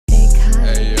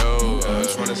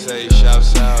say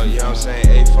shouts out, you know what I'm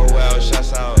saying? A4L,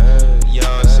 shouts out, you know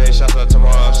what I'm saying? Shouts out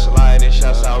 2morrow Slidin,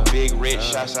 shouts out Big Rich,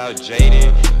 shouts out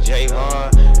Jaden,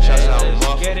 Javon, shouts out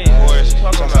Muff, of course,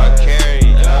 shouts out Carrie.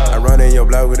 I run in your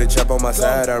block with a chop on my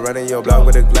side. I run in your block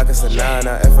with a Glock, it's a 9.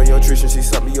 I F on your nutrition, she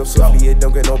suck me up swiftly. It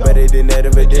don't get no better than that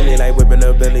evidently. Like whipping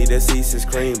a belly, the seats is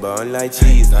cream, but unlike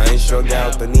cheese, I ain't strung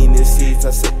out. The leaning seats,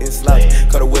 I sit in slouch.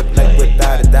 Cut a whip like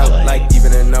without a doubt. Like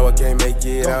even though I can't make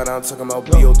it out, I'm talking about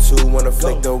BO2. Wanna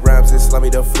flick the rhymes and slummy,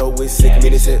 the flow is sick.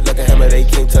 Mean it's hit like a hammer, they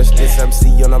can't touch this.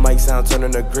 MC on the mic sound,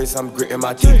 turning the grits. I'm gritting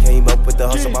my teeth. Came up with the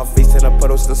hustle, my face in a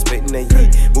puddle, still spitting the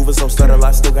heat. Moving so subtle,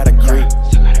 I still gotta creep.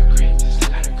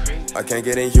 I can't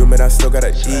get inhuman, I still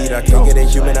gotta eat. I can't get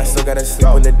inhuman, I still gotta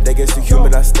sleep. When the day gets too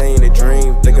human, I stay in a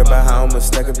dream. Think about how I'ma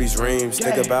stack up these dreams.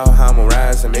 Think about how I'ma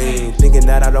rise and mean. Thinking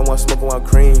that I don't want smoke, I want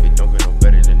cream. It don't get no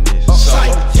better than this.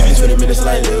 Give me 20 minutes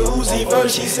like Lil Uzi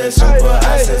verse. She said super,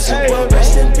 I said super.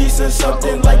 Rest in peace or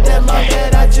something like that. My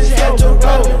bad, I just had to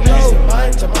roll. Reason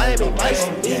mine to Miami, mice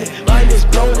and meaning. Mine is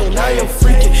blown and I am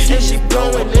freaking. And she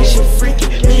blowing and she freaking.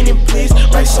 Meaning please,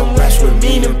 write some raps with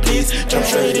meaning please. Jump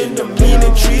straight into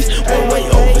meaning trees. One way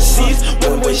overseas,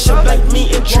 one way shop like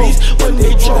meat and trees. One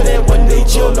day drill and one day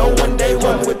chill. No one day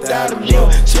one without a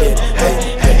meal. Spit,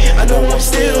 hey, hey, I know I'm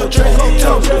still drinking.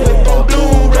 Talk with on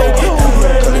Blu-ray.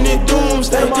 Calling it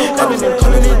doomsday. Calling it doomsday.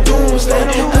 Calling it doomsday.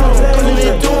 Calling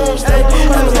it doomsday.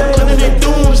 Calling it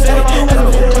doomsday.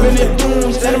 Calling it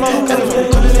doomsday.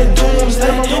 Calling it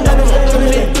doomsday.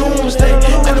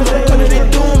 Calling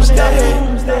it doomsday.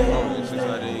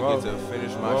 Get to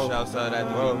finish my shouts out at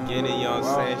the beginning, you know what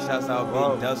I'm saying? Shouts out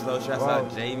Big Dusto, shouts out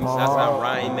Jaden, shouts out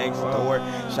Ryan next door,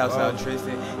 shouts out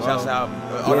Tristan, shouts out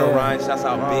Otto Ryan, shouts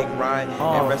out Big Ryan,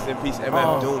 and rest in peace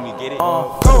MF Doom, you get it?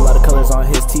 Put a lot of colors on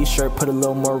his t-shirt, put a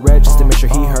little more red just to make sure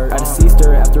he hurt. I deceased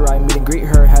her after I meet and greet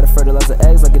her, had to fertilize the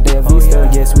eggs like a day of Easter.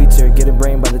 Get sweeter, get a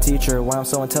brain by the teacher, why I'm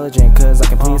so intelligent, cause I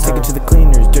can please her. Take her to the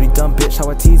cleaners, dirty dumb bitch, how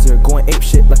I tease her, going ape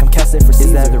shit like I'm casting for Caesar.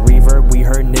 Is that the reverb? We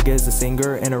heard niggas a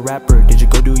singer and a rapper, did you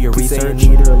go do your research?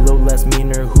 Need her a little less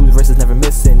meaner, whose verse is never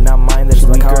missing, not mine that is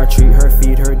like how I treat her,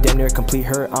 feed her, damn near complete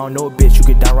her. I don't know a bitch, you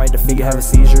could downright defeat her. Have a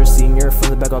seizure, senior, from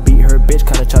the back I'll beat her. Bitch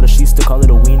kinda childish, she still call it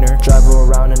a wiener. Drive her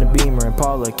around in a Beamer,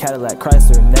 Impala, Cadillac,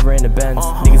 Chrysler, never in the Benz.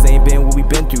 Niggas ain't been what we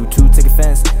been through, to take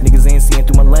offense. Niggas ain't seeing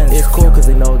through my lens. It's cool cause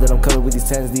they know that I'm covered with these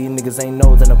tens. These niggas ain't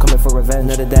know that I'm coming for revenge.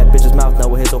 None of that bitch's mouth, now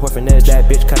with his orphanage. That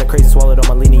bitch kinda crazy, swallowed on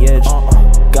my leaning edge.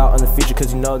 Got on the feature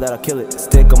cause you know that I'll kill it.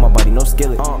 Stick on my body, no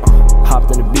skillet.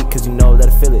 Hopped on the beat cause you know that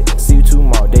I feel it. See you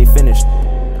tomorrow, day finished.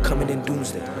 Coming in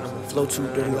doomsday, flow too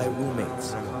dirty like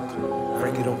roommates.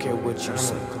 Frankly, don't care what you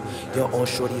say. Your old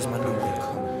shorty is my new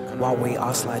nigga. Why wait,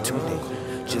 I'll slide today.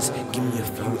 Just give me a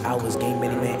few hours, game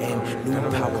many man and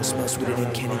new power. Smell sweeter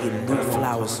than candy and new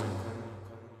flowers.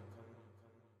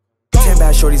 10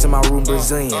 bad shorties in my room,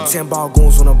 Brazilian. 10 ball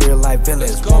goons on a beer like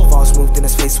villains. One fall smooth in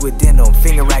his face with denim.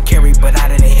 Finger I carry, but I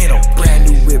didn't hit him. Brand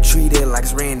new whip, treated like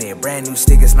it's raining. Brand new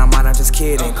stickers, not mine, I'm just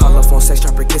kidding. Call up on sex,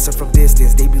 try to kiss her from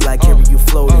distance. They be like, Carrie, you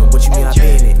floating. What you mean I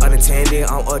been it? Unattended,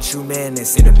 I'm a true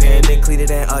menace. Independent, cleaner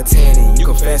than attendant. You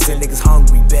confessing, niggas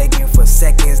hungry, begging for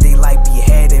seconds. They like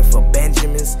beheading for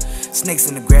Benjamins. Snakes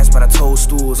in the grass by the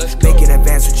toadstools. Make an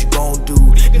advance, what you gon' do?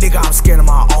 Nigga, I'm scared of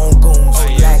my own goons.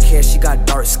 Black hair, she got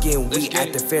dark skin. We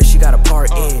at the fair, she got a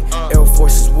part in. Air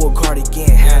Force's wool cardigan.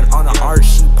 Had on the art,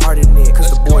 she parted it.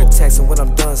 Cause the boy texting when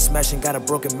I'm done smashing. Got a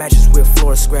broken mattress with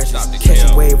floor scratches.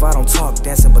 Catch a wave, I don't talk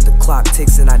dancing, but the clock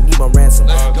ticks and I need my ransom.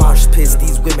 Marsh pits,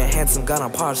 these women handsome. Got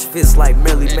on polished fists like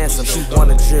Marilyn Manson. She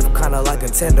wanna drift kinda like a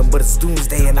tandem, but it's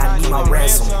doomsday and I need my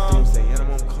ransom.